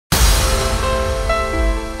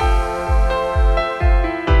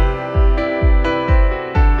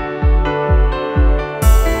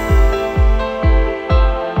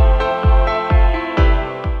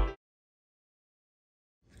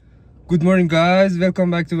Good morning guys,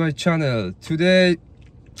 welcome back to my channel. Today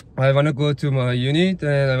I want to go to my unit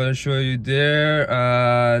and I want to show you there,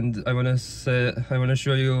 and I want to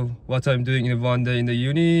show you what I'm doing in one day in the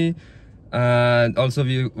uni, and also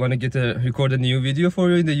we want to record a new video for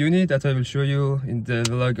you in the uni that I will show you in the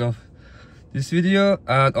vlog of this video.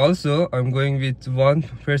 And also I'm going with one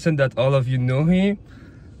person that all of you know him,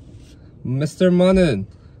 Mr. Manan.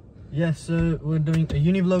 Yes, so we're doing a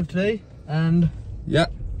uni vlog today and yeah,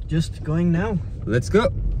 just going now. Let's go.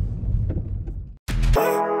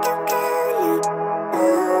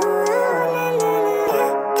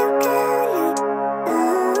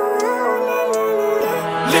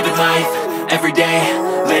 Living life, every day,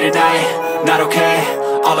 late at night, not okay.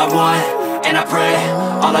 All I want, and I pray,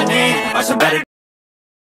 all I need are some better.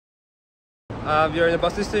 We are in a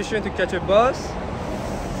bus station to catch a bus.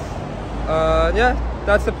 Yeah,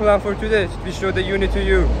 that's the plan for today. We show the unit to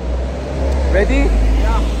you. Ready?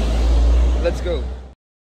 Yeah. Let's go.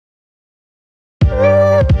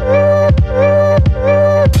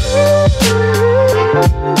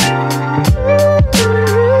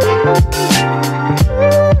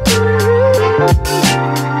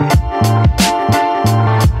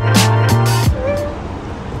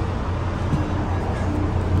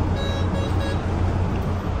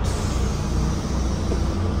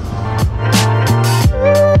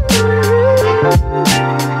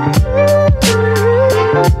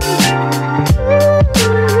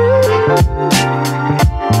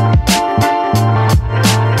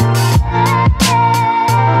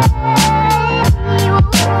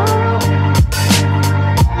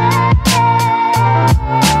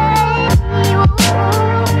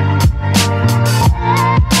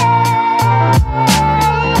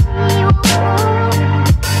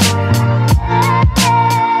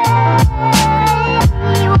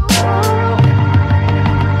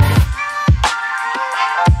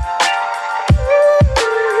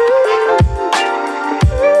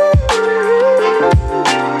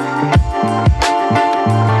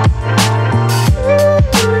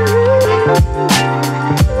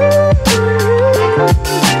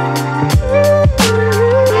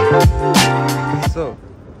 So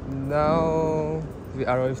now we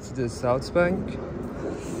arrived to the South Bank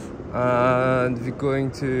and we're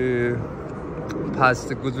going to pass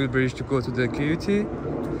the Goodwill Bridge to go to the QUT.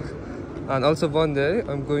 And also one day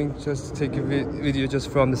I'm going just to take a video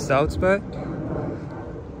just from the South Bank,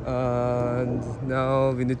 and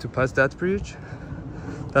now we need to pass that bridge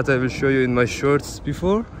that I will show you in my shorts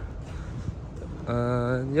before.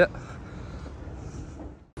 And yeah,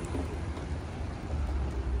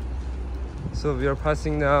 so we are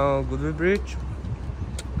passing now Goodwill Bridge.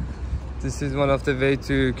 This is one of the way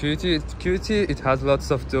to QUT. It has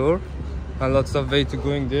lots of door and lots of way to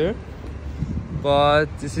going there, but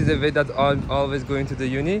this is the way that I'm always going to the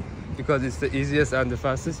uni because it's the easiest and the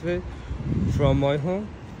fastest way from my home.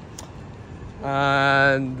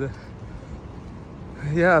 And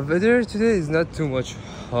yeah, weather today is not too much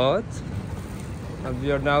hot, and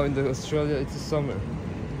we are now in Australia. It's summer.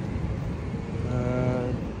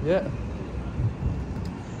 Yeah.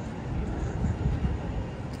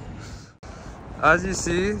 As you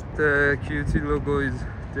see, the QUT logo is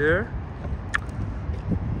there.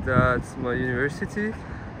 That's my university.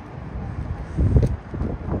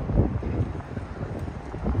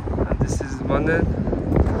 And this is Manan.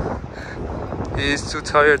 He is too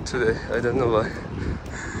tired today. I don't know why.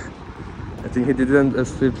 I think he didn't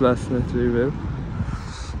sleep last night very well.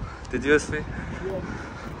 Did you sleep?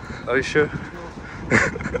 Yeah. Are you sure?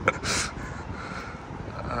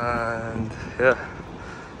 And yeah.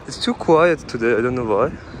 It's too quiet today, I don't know why.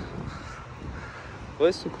 Why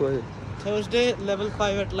is it too quiet? Thursday, level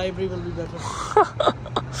 5 at library will be better.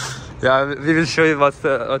 Yeah, we will show you what's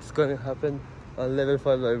going to happen on level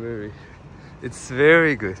 5 library. It's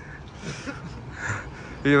very good.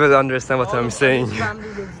 You will understand what I'm saying. Yeah,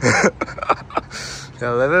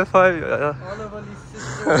 level 5. Yeah. All of Ali's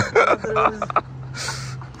sisters, brothers.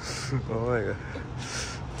 Oh my god.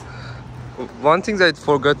 One thing that I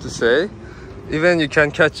forgot to say, even you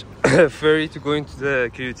can catch a ferry to go into the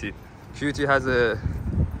QUT. QUT has a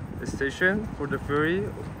station for the ferry,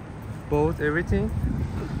 boat, everything.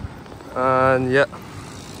 And yeah.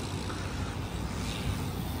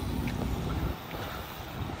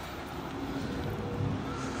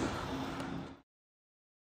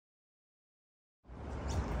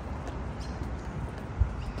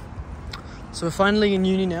 So we're finally in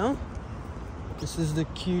uni now. This is the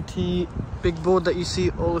QUT big board that you see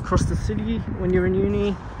all across the city when you're in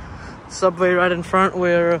uni. Subway right in front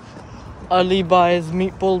where Ali buys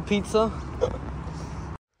meatball pizza.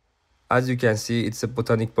 As you can see, it's a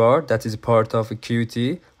botanic bar that is part of a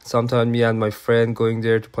QUT, sometimes me and my friend going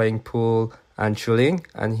there to playing pool and chilling.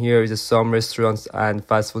 And here is some restaurants and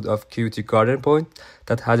fast food of QUT Garden Point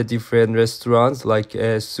that has a different restaurants like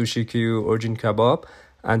Sushi Q, Origin Kebab,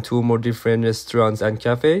 and 2 more different restaurants and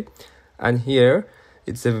cafe. And here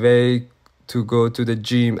it's a way to go to the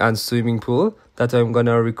gym and swimming pool that I'm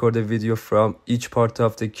gonna record a video from each part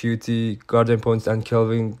of the QUT Garden Points and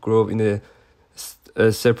Kelvin Grove in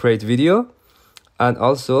a separate video. And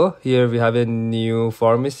also here we have a new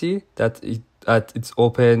pharmacy that it's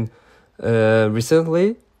open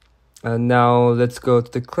recently. And now let's go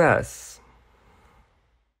to the class.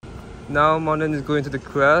 Now Manan is going to the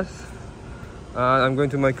class. I'm going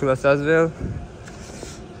to my class as well.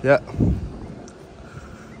 Yeah.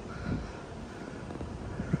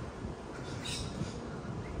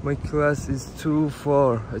 My class is too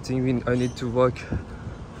far. I think I need to walk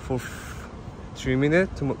for 3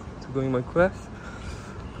 minutes to go in my class,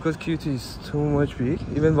 because QUT is too much big.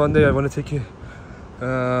 Even one day I want to take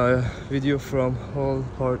a video from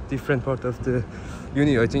different part of the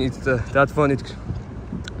uni. I think it's that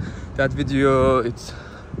video it's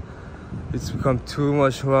become too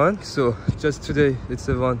much long. So just today it's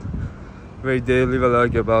a one very daily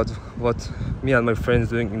vlog about what me and my friends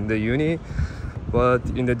doing in the uni. But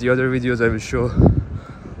in the other videos I will show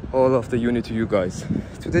all of the uni to you guys.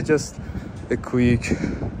 Today just a quick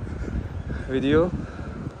video.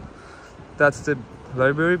 That's the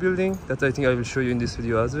library building that I think I will show you in this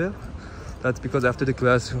video as well. That's because after the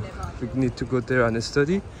class we need to go there and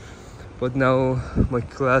study. But now my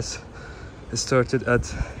class started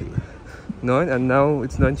at 9 and now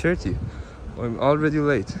it's 9:30. I'm already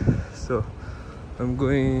late, so I'm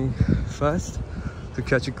going fast to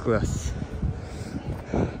catch a class.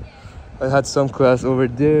 I had some class over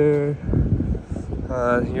there,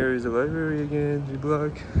 and here is the library again, the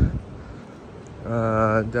block.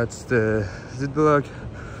 That's the Z block.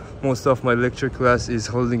 Most of my lecture class is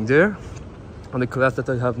holding there. And the class that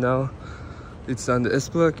I have now, it's on the S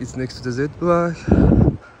block, it's next to the Z block.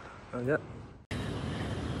 Yeah.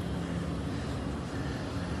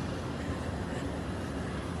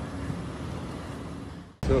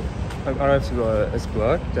 So I'm arrived to the S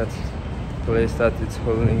block. That's the place that it's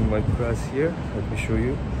holding my class here. Let me show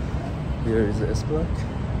you. Here is the S block.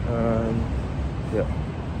 Yeah,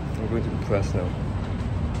 I'm going to the class now.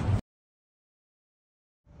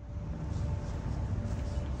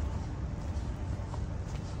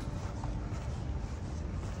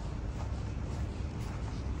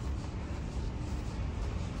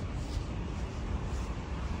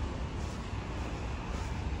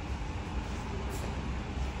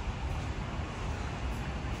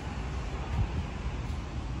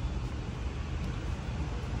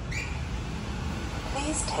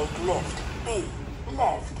 Please take lift B,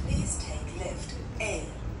 left. Please take lift A,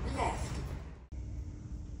 left.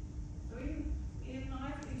 So in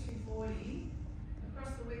IFE 240,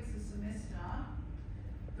 across the weeks of the semester,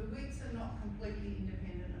 the weeks are not completely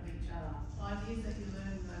independent of each other. Ideas that you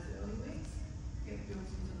learn in those early weeks get built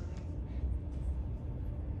into the thing.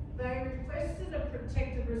 They requested a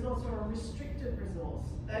protected resource or a restricted resource.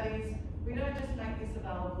 That is, we don't just make this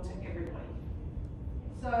available to everybody.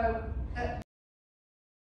 So,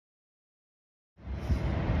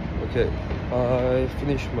 Okay, I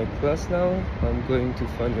finished my class now. I'm going to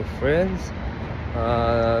find my friends,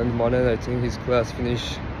 and Manan, I think his class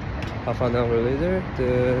finished half an hour later.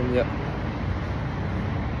 Then yeah,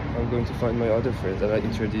 I'm going to find my other friends and I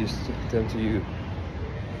introduced them to you.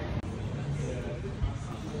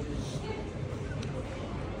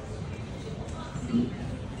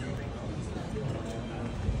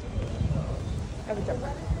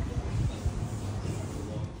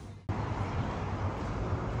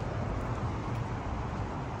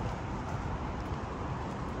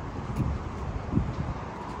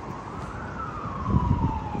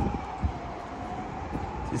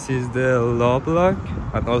 This is the law block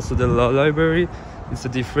and also the law library. It's a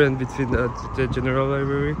difference between the general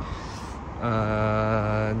library,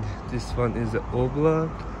 and this one is the O block.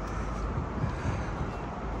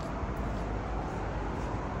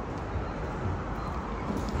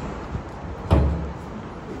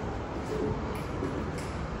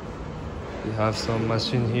 We have some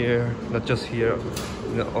machine here, not just here,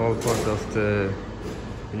 in all parts of the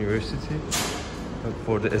university,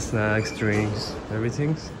 for the snacks, drinks,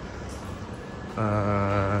 everything.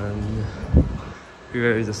 And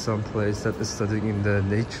here is some place that is studying in the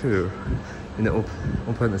nature, in the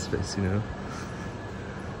open space, you know.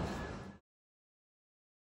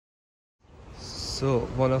 So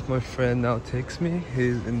one of my friends now takes me.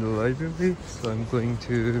 He's in the library, so I'm going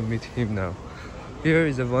to meet him now. Here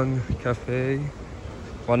is a one cafe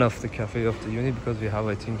one of the cafe of the uni, because we have,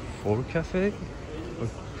 I think, 4 cafe,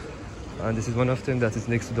 and this is one of them that is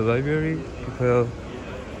next to the library. People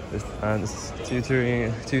and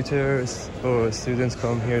tutors or students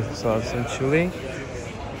come here to have some chilling.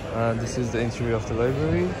 And this is the interior of the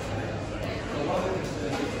library.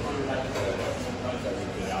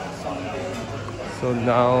 So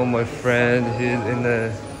now my friend, he's in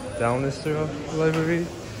the downstairs of the library.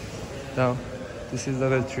 Now this is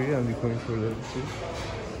level 3 and we're going for level 2.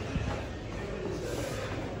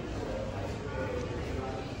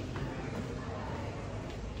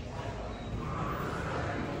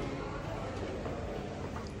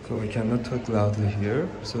 So we cannot talk loudly here,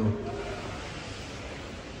 so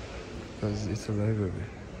because it's a library.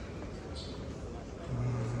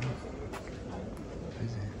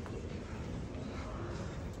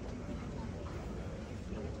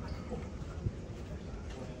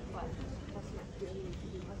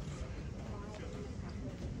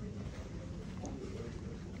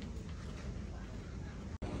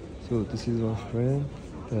 So this is my friend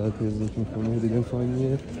that is looking for me. Didn't find me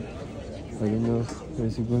yet. I don't know where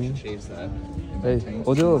is he going. Hey,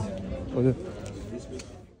 Odell.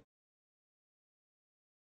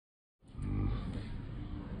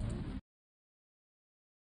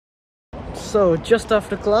 So just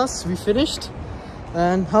after class we finished,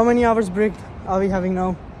 and how many hours break are we having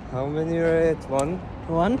now? How many are at? 1?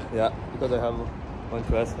 1? Yeah, because I have 1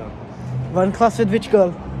 class now. 1 class with which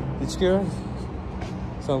girl? Which girl?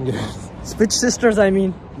 Some girls. Which sisters, I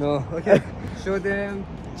mean. No, okay. Show them.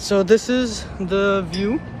 So this is the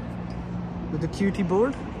view with the QUT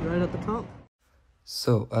board right at the top.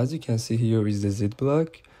 So as you can see, here is the Z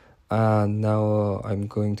block, and now I'm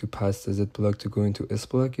going to pass the Z block to go into S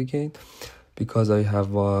block again, because I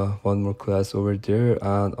have one more class over there,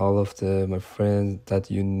 and all of my friends that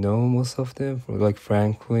most of them, like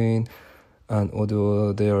Franklin and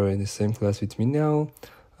Odo, they are in the same class with me now,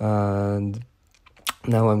 and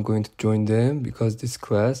now I'm going to join them because this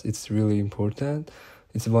class, it's really important.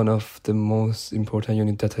 It's one of the most important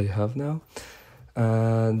unit that I have now.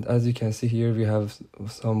 And as you can see here, we have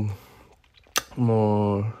some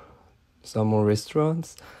more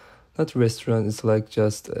restaurants. Not restaurant, it's like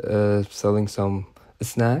just selling some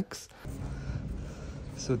snacks.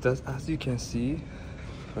 So that, as you can see,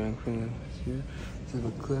 Franklin is here. This is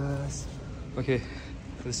my class. Okay,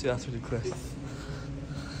 let's see after the class.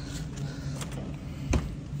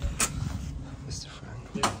 Mr.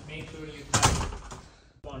 Franklin. Just make sure you type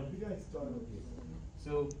 1.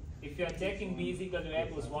 So if you are checking b is equal to a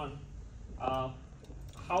plus 1,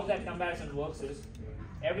 how that comparison works is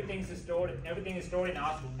everything is stored in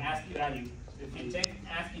ASCII value. So if you check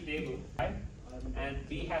ASCII table, right, and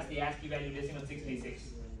b has the ASCII value decimal 66.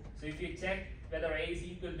 So if you check whether a is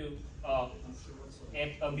equal to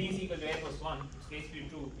b is equal to a plus 1, it's basically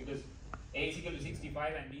true because a is equal to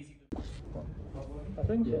 65 and b is equal to... I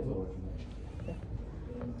think so.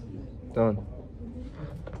 Done.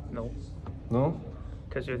 No, No?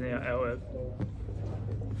 because you're using LF.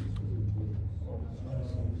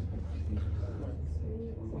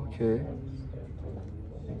 Okay.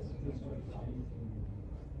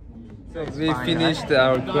 So we finished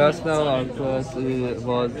our class now. Our class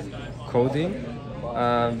was coding.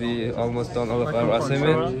 We almost done all of our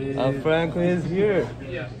assignment. And Franklin is here.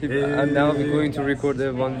 And now we're going to record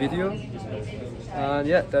one video. And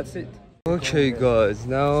yeah, that's it. Okay guys,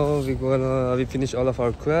 now we finish all of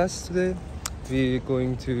our class today. We're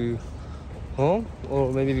going to home,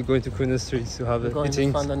 or maybe we're going to Queensland Street to have a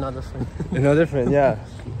eating. To find another friend. Another friend, yeah.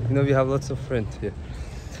 You know, we have lots of friends here.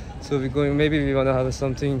 So we're going, maybe we want to have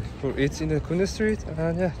something for eat in the Queensland Street,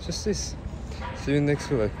 and yeah, just this. See you next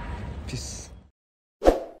vlog. Peace.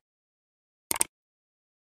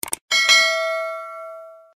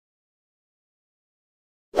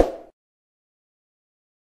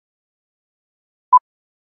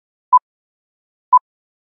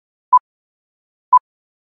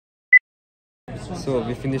 So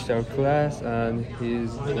we finished our class and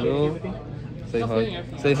he's hello. Say hi.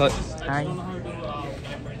 Say hi. Hi.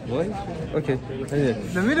 What? Okay.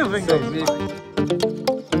 The middle finger. So we